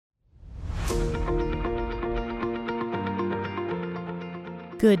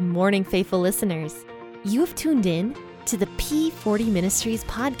Good morning, faithful listeners. You have tuned in to the P40 Ministries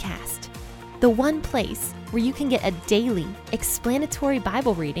podcast, the one place where you can get a daily explanatory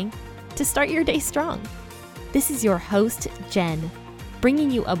Bible reading to start your day strong. This is your host, Jen, bringing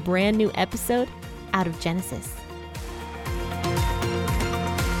you a brand new episode out of Genesis.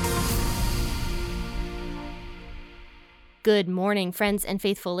 Good morning, friends and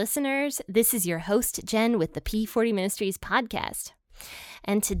faithful listeners. This is your host, Jen, with the P40 Ministries podcast.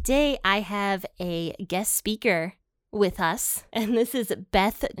 And today I have a guest speaker with us, and this is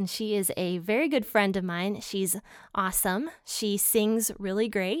Beth, and she is a very good friend of mine. She's awesome. She sings really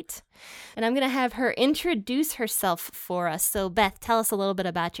great, and I'm going to have her introduce herself for us. So Beth, tell us a little bit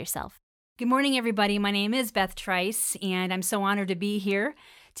about yourself. Good morning, everybody. My name is Beth Trice, and I'm so honored to be here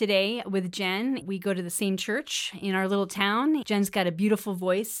today with Jen. We go to the same church in our little town. Jen's got a beautiful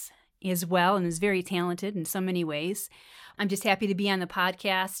voice as well and is very talented in so many ways. I'm just happy to be on the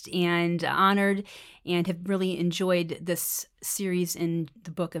podcast and honored and have really enjoyed this series in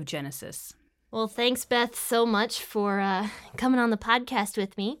the book of Genesis. Well, thanks, Beth, so much for coming on the podcast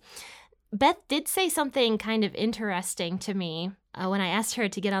with me. Beth did say something kind of interesting to me when I asked her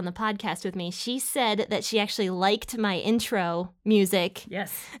to get on the podcast with me. She said that she actually liked my intro music.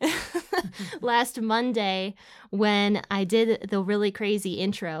 Yes. Last Monday when I did the really crazy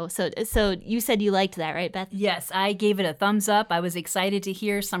intro. So you said you liked that, right, Beth? Yes, I gave it a thumbs up. I was excited to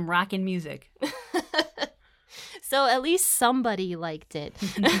hear some rockin' music. So at least somebody liked it.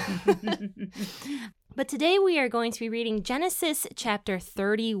 But today we are going to be reading Genesis chapter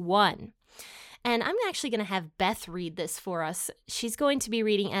 31. And I'm actually going to have Beth read this for us. She's going to be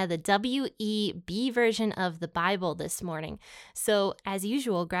reading out of the W.E.B. version of the Bible this morning. So as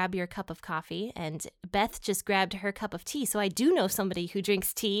usual, grab your cup of coffee. And Beth just grabbed her cup of tea. So I do know somebody who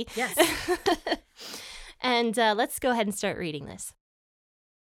drinks tea. Yes. And let's go ahead and start reading this.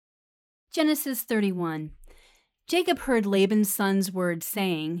 Genesis 31. Jacob heard Laban's son's words,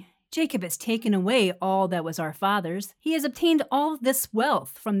 saying, Jacob has taken away all that was our father's. He has obtained all this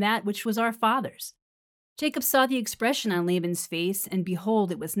wealth from that which was our father's. Jacob saw the expression on Laban's face, and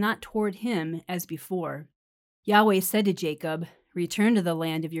behold, it was not toward him as before. Yahweh said to Jacob, Return to the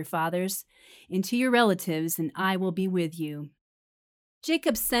land of your fathers, and to your relatives, and I will be with you.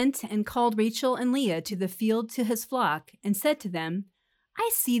 Jacob sent and called Rachel and Leah to the field to his flock, and said to them, I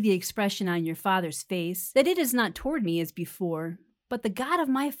see the expression on your father's face, that it is not toward me as before, but the God of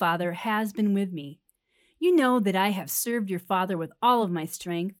my father has been with me. You know that I have served your father with all of my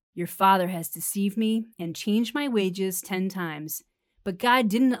strength. Your father has deceived me and changed my wages 10 times, but God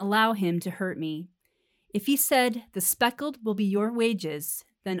didn't allow him to hurt me. If he said, the speckled will be your wages,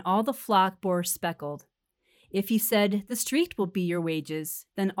 then all the flock bore speckled. If he said, the streaked will be your wages,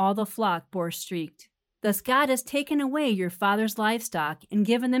 then all the flock bore streaked. Thus God has taken away your father's livestock and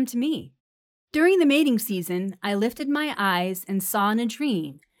given them to me. During the mating season, I lifted my eyes and saw in a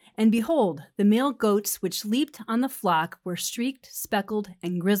dream, and behold, the male goats which leaped on the flock were streaked, speckled,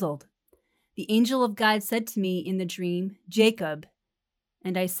 and grizzled. The angel of God said to me in the dream, Jacob.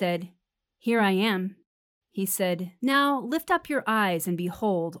 And I said, Here I am. He said, Now lift up your eyes, and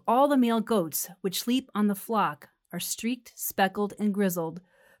behold, all the male goats which leap on the flock are streaked, speckled, and grizzled.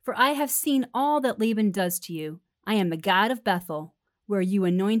 For I have seen all that Laban does to you. I am the God of Bethel, where you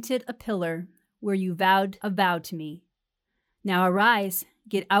anointed a pillar, where you vowed a vow to me. Now arise,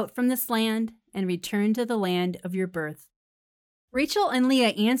 get out from this land, and return to the land of your birth. Rachel and Leah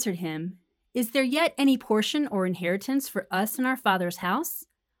answered him, Is there yet any portion or inheritance for us in our father's house?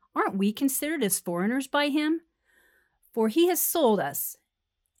 Aren't we considered as foreigners by him? For he has sold us,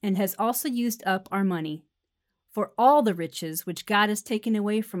 and has also used up our money. For all the riches which God has taken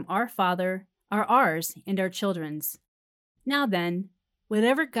away from our father are ours and our children's. Now then,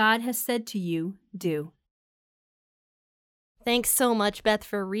 whatever God has said to you, do. Thanks so much, Beth,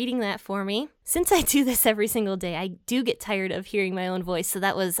 for reading that for me. Since I do this every single day, I do get tired of hearing my own voice, so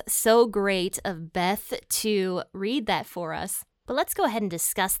that was so great of Beth to read that for us. But let's go ahead and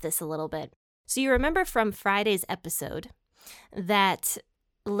discuss this a little bit. So you remember from Friday's episode that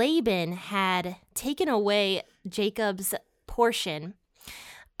Laban had taken away Jacob's portion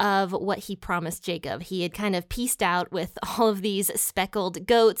of what he promised Jacob. He had kind of pieced out with all of these speckled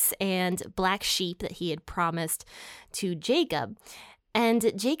goats and black sheep that he had promised to Jacob.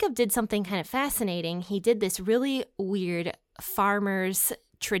 And Jacob did something kind of fascinating. He did this really weird farmer's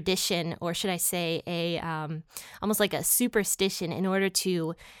tradition, or should I say almost like a superstition, in order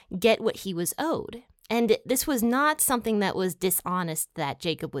to get what he was owed. And this was not something that was dishonest that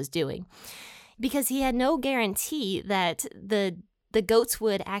Jacob was doing, because he had no guarantee that the the goats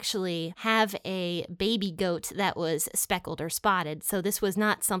would actually have a baby goat that was speckled or spotted. So this was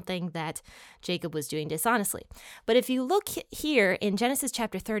not something that Jacob was doing dishonestly. But if you look here in Genesis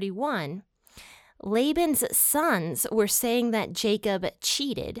chapter 31, Laban's sons were saying that Jacob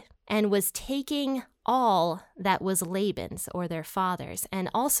cheated and was taking all that was Laban's or their father's. And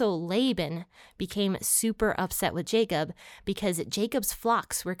also Laban became super upset with Jacob because Jacob's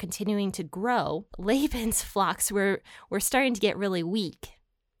flocks were continuing to grow. Laban's flocks were starting to get really weak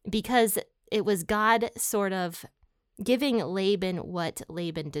because it was God sort of giving Laban what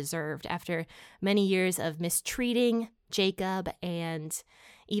Laban deserved after many years of mistreating Jacob and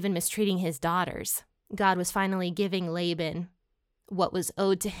even mistreating his daughters. God was finally giving Laban what was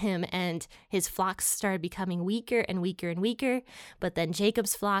owed to him, and his flocks started becoming weaker and weaker and weaker. But then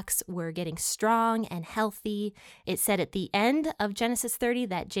Jacob's flocks were getting strong and healthy. It said at the end of Genesis 30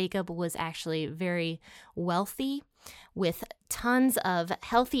 that Jacob was actually very wealthy with tons of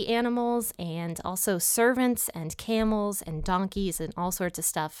healthy animals and also servants and camels and donkeys and all sorts of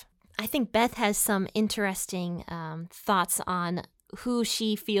stuff. I think Beth has some interesting thoughts on who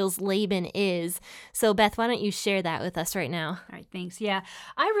she feels Laban is. So Beth, why don't you share that with us right now? All right, thanks. Yeah,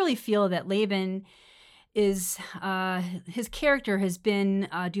 I really feel that Laban is, his character has been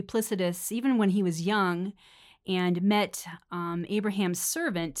duplicitous even when he was young and met Abraham's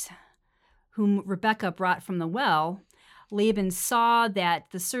servant, whom Rebekah brought from the well. Laban saw that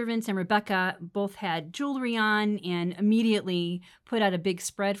the servants and Rebekah both had jewelry on and immediately put out a big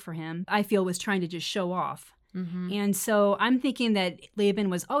spread for him. I feel was trying to just show off. Mm-hmm. And so I'm thinking that Laban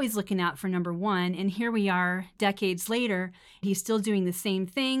was always looking out for number one. And here we are decades later, he's still doing the same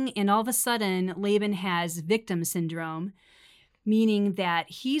thing. And all of a sudden, Laban has victim syndrome, meaning that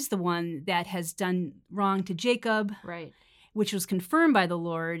he's the one that has done wrong to Jacob. Right. Which was confirmed by the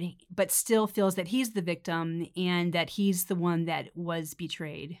Lord, but still feels that he's the victim and that he's the one that was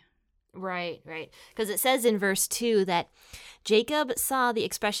betrayed. Right. Because it says in verse 2 that Jacob saw the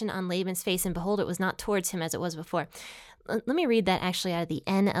expression on Laban's face, and behold, it was not towards him as it was before. Let me read that actually out of the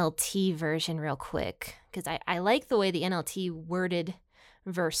NLT version real quick, because I like the way the NLT worded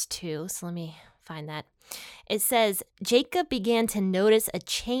verse 2. So let me find that. It says, Jacob began to notice a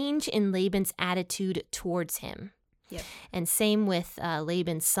change in Laban's attitude towards him. Yep. And same with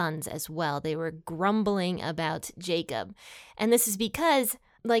Laban's sons as well. They were grumbling about Jacob. And this is because,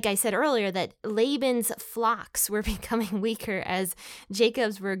 like I said earlier, that Laban's flocks were becoming weaker as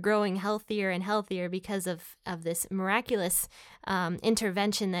Jacob's were growing healthier and healthier because of this miraculous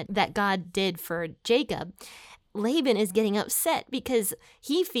intervention that God did for Jacob. Laban is getting upset because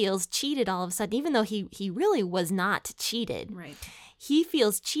he feels cheated all of a sudden, even though he really was not cheated. Right. He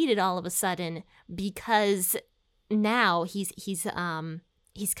feels cheated all of a sudden because now he's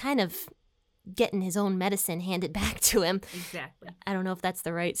kind of getting his own medicine handed back to him. Exactly. I don't know if that's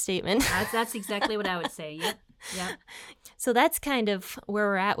the right statement. That's exactly what I would say. Yep. So that's kind of where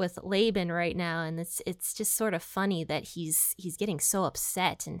we're at with Laban right now, and it's just sort of funny that he's getting so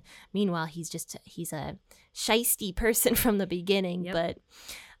upset, and meanwhile he's a shisty person from the beginning. Yep.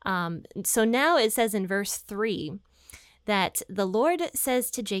 But so now it says in verse 3 that the Lord says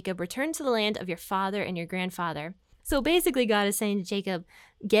to Jacob, return to the land of your father and your grandfather. So basically God is saying to Jacob,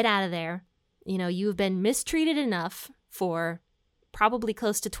 get out of there. You know, you've been mistreated enough for probably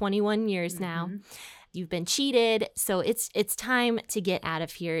close to 21 years now. You've been cheated, so it's time to get out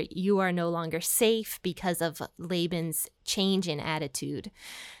of here. You are no longer safe because of Laban's change in attitude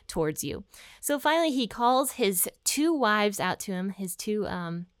towards you. So finally he calls his two wives out to him, his two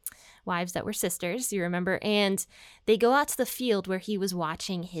wives that were sisters, you remember, and they go out to the field where he was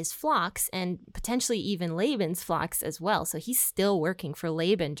watching his flocks and potentially even Laban's flocks as well. So he's still working for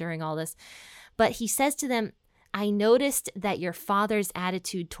Laban during all this. But he says to them, I noticed that your father's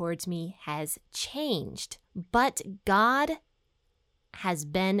attitude towards me has changed, but God has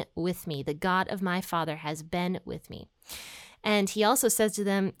been with me. The God of my father has been with me. And he also says to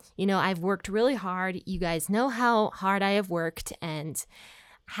them, you know, I've worked really hard. You guys know how hard I have worked and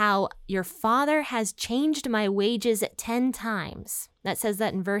how your father has changed my wages 10 times. That says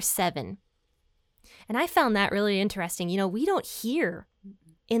that in verse 7. And I found that really interesting. You know, we don't hear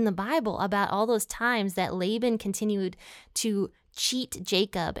in the Bible about all those times that Laban continued to cheat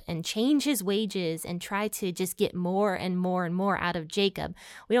Jacob and change his wages and try to just get more and more and more out of Jacob.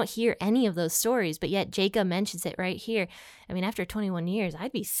 We don't hear any of those stories, but yet Jacob mentions it right here. I mean, after 21 years,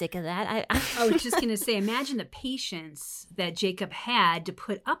 I'd be sick of that. I was just going to say, imagine the patience that Jacob had to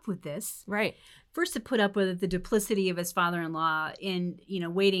put up with this. Right. First, to put up with the duplicity of his father-in-law in,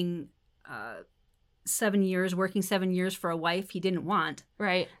 waiting 7 years, working 7 years for a wife he didn't want,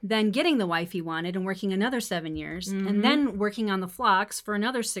 Right. then getting the wife he wanted and working another 7 years, and then working on the flocks for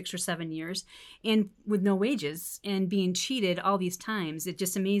another 6 or 7 years, and with no wages and being cheated all these times. It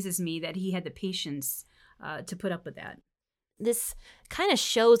just amazes me that he had the patience to put up with that. This kind of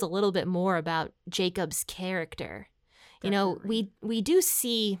shows a little bit more about Jacob's character. You know, we do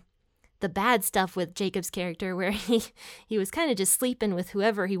see the bad stuff with Jacob's character where he was kind of just sleeping with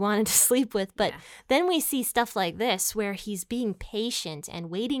whoever he wanted to sleep with. But then we see stuff like this where he's being patient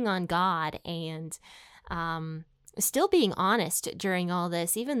and waiting on God and still being honest during all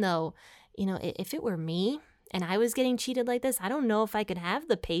this, even though, you know, if it were me and I was getting cheated like this, I don't know if I could have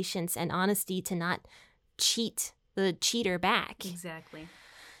the patience and honesty to not cheat the cheater back. Exactly.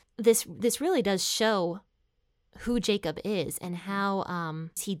 This really does show who Jacob is and how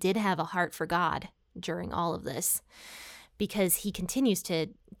he did have a heart for God during all of this, because he continues to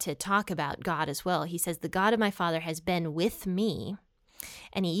talk about God as well. He says, "The God of my father has been with me."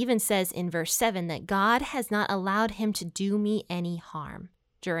 And he even says in verse 7 that God has not allowed him to do me any harm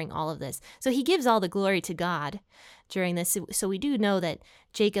during all of this. So he gives all the glory to God during this. So we do know that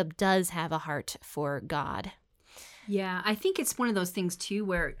Jacob does have a heart for God. Yeah, I think it's one of those things too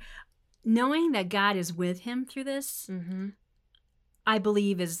where knowing that God is with him through this, I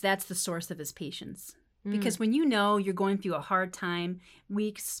believe that's the source of his patience. Because when you know you're going through a hard time,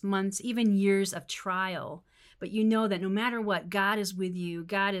 weeks, months, even years of trial, but you know that no matter what, God is with you,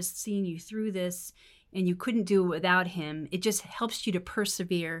 God is seeing you through this, and you couldn't do it without him, it just helps you to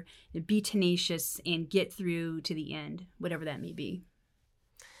persevere, to be tenacious, and get through to the end, whatever that may be.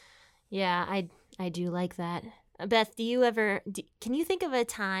 Yeah, I do like that. Beth, can you think of a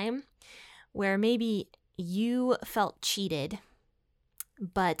time where maybe you felt cheated,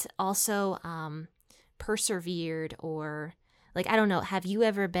 but also persevered, or like, I don't know, have you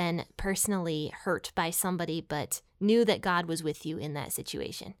ever been personally hurt by somebody but knew that God was with you in that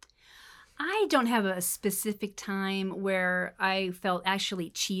situation? I don't have a specific time where I felt actually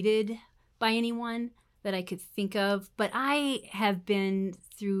cheated by anyone that I could think of, but I have been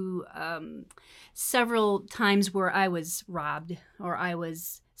through several times where I was robbed or I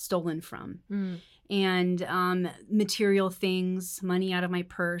was stolen from. And material things, money out of my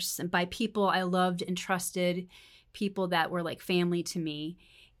purse, and by people I loved and trusted, people that were like family to me.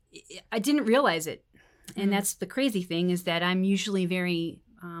 I didn't realize it. And that's the crazy thing, is that I'm usually very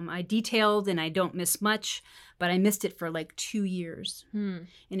I detailed and I don't miss much, but I missed it for like 2 years and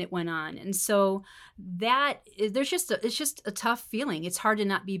it went on. And so it's just a tough feeling. It's hard to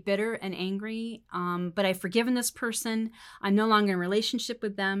not be bitter and angry. But I've forgiven this person. I'm no longer in a relationship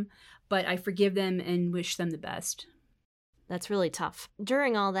with them, but I forgive them and wish them the best. That's really tough.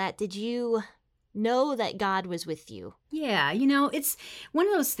 During all that, did you know that God was with you? Yeah, it's one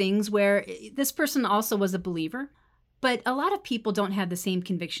of those things where this person also was a believer, but a lot of people don't have the same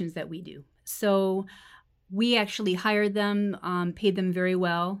convictions that we do. So we actually hired them, paid them very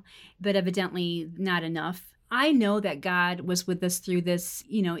well, but evidently not enough. I know that God was with us through this,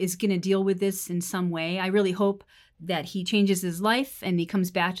 is going to deal with this in some way. I really hope that he changes his life and he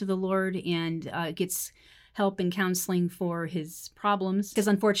comes back to the Lord and gets help and counseling for his problems. Because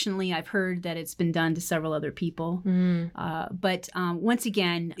unfortunately, I've heard that it's been done to several other people. But once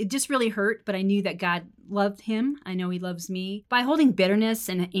again, it just really hurt, but I knew that God loved him. I know he loves me. By holding bitterness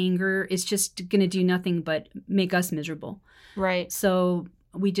and anger, it's just going to do nothing but make us miserable. Right. So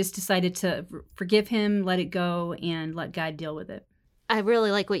we just decided to forgive him, let it go, and let God deal with it. I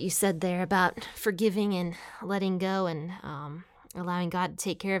really like what you said there about forgiving and letting go and allowing God to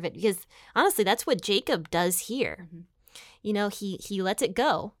take care of it, because honestly, that's what Jacob does here. He lets it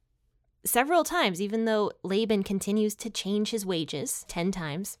go several times, even though Laban continues to change his wages 10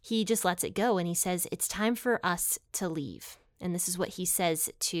 times. He just lets it go and he says, "It's time for us to leave." And this is what he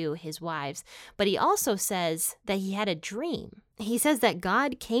says to his wives. But he also says that he had a dream. He says that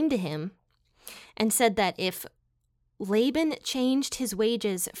God came to him and said that if Laban changed his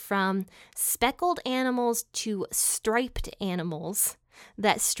wages from speckled animals to striped animals,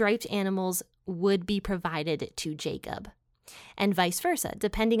 that striped animals would be provided to Jacob, and vice versa,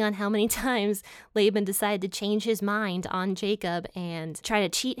 depending on how many times Laban decided to change his mind on Jacob and try to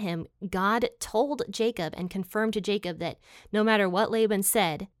cheat him. God told Jacob and confirmed to Jacob that no matter what Laban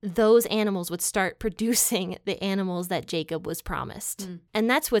said, those animals would start producing the animals that Jacob was promised. And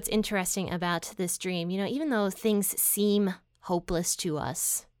that's what's interesting about this dream. Even though things seem hopeless to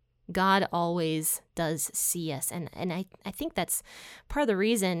us, God always does see us. And I think that's part of the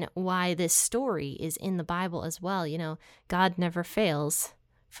reason why this story is in the Bible as well. God never fails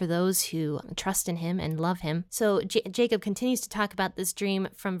for those who trust in him and love him. So Jacob continues to talk about this dream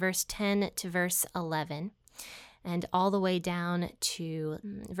from verse 10 to verse 11. And all the way down to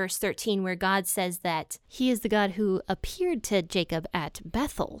verse 13, where God says that he is the God who appeared to Jacob at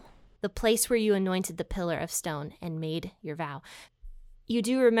Bethel, the place where you anointed the pillar of stone and made your vow. You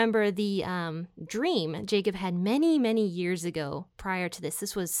do remember the dream Jacob had many, many years ago prior to this.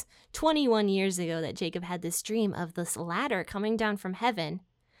 This was 21 years ago that Jacob had this dream of this ladder coming down from heaven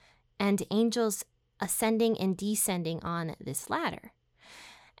and angels ascending and descending on this ladder.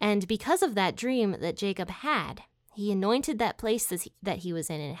 And because of that dream that Jacob had, he anointed that place that he was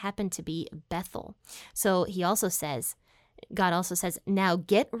in, and it happened to be Bethel. So God also says, now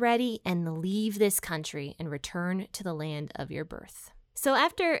get ready and leave this country and return to the land of your birth. So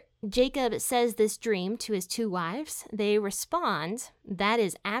after Jacob says this dream to his two wives, they respond, that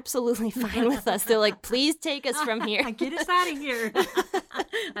is absolutely fine with us. They're like, please take us from here. Get us out of here.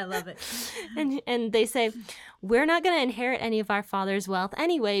 I love it. And they say, we're not going to inherit any of our father's wealth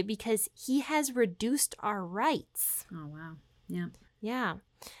anyway because he has reduced our rights. Oh, wow. Yeah. Yeah.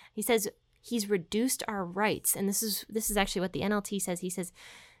 He says he's reduced our rights. And this is actually what the NLT says. He says,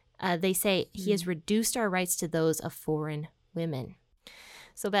 they say he has reduced our rights to those of foreign women.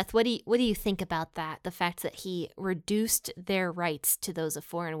 So Beth, what do you think about that? The fact that he reduced their rights to those of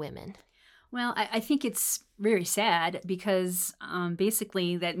foreign women? Well, I think it's very sad because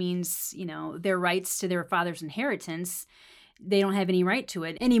basically that means, their rights to their father's inheritance, they don't have any right to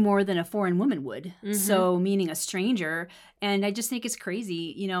it any more than a foreign woman would. Mm-hmm. So meaning a stranger. And I just think it's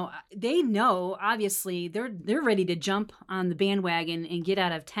crazy. They know, obviously, they're ready to jump on the bandwagon and get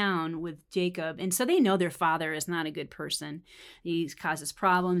out of town with Jacob. And so they know their father is not a good person. He causes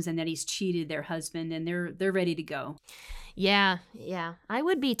problems and that he's cheated their husband, and they're ready to go. Yeah. I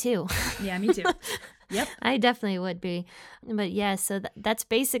would be too. Yeah, me too. Yep. I definitely would be. But yeah, so that's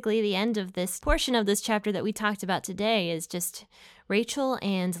basically the end of this portion of this chapter that we talked about today, is just Rachel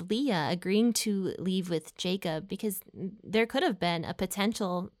and Leah agreeing to leave with Jacob, because there could have been a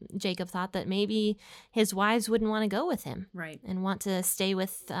potential, Jacob thought, that maybe his wives wouldn't want to go with him. Right. And want to stay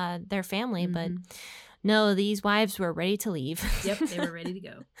with their family. Mm-hmm. But no, these wives were ready to leave. Yep, they were ready to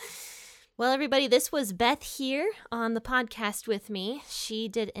go. Well, everybody, this was Beth here on the podcast with me. She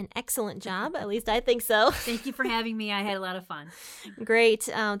did an excellent job. At least I think so. Thank you for having me. I had a lot of fun. Great.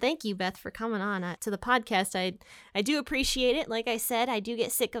 Thank you, Beth, for coming on to the podcast. I do appreciate it. Like I said, I do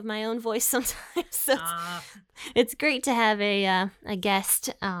get sick of my own voice sometimes. So it's great to have a guest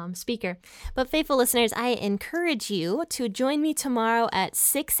speaker. But faithful listeners, I encourage you to join me tomorrow at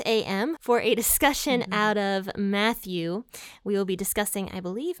 6 a.m. for a discussion out of Matthew. We will be discussing, I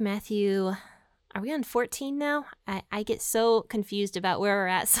believe, Matthew. Are we on 14 now? I get so confused about where we're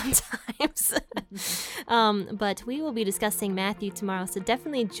at sometimes. But we will be discussing Matthew tomorrow, so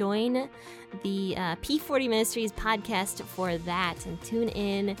definitely join the P40 Ministries podcast for that, and tune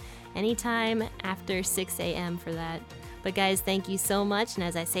in anytime after 6 a.m. for that. But guys, thank you so much, and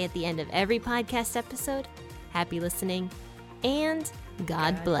as I say at the end of every podcast episode, happy listening, and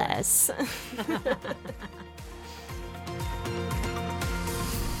God bless.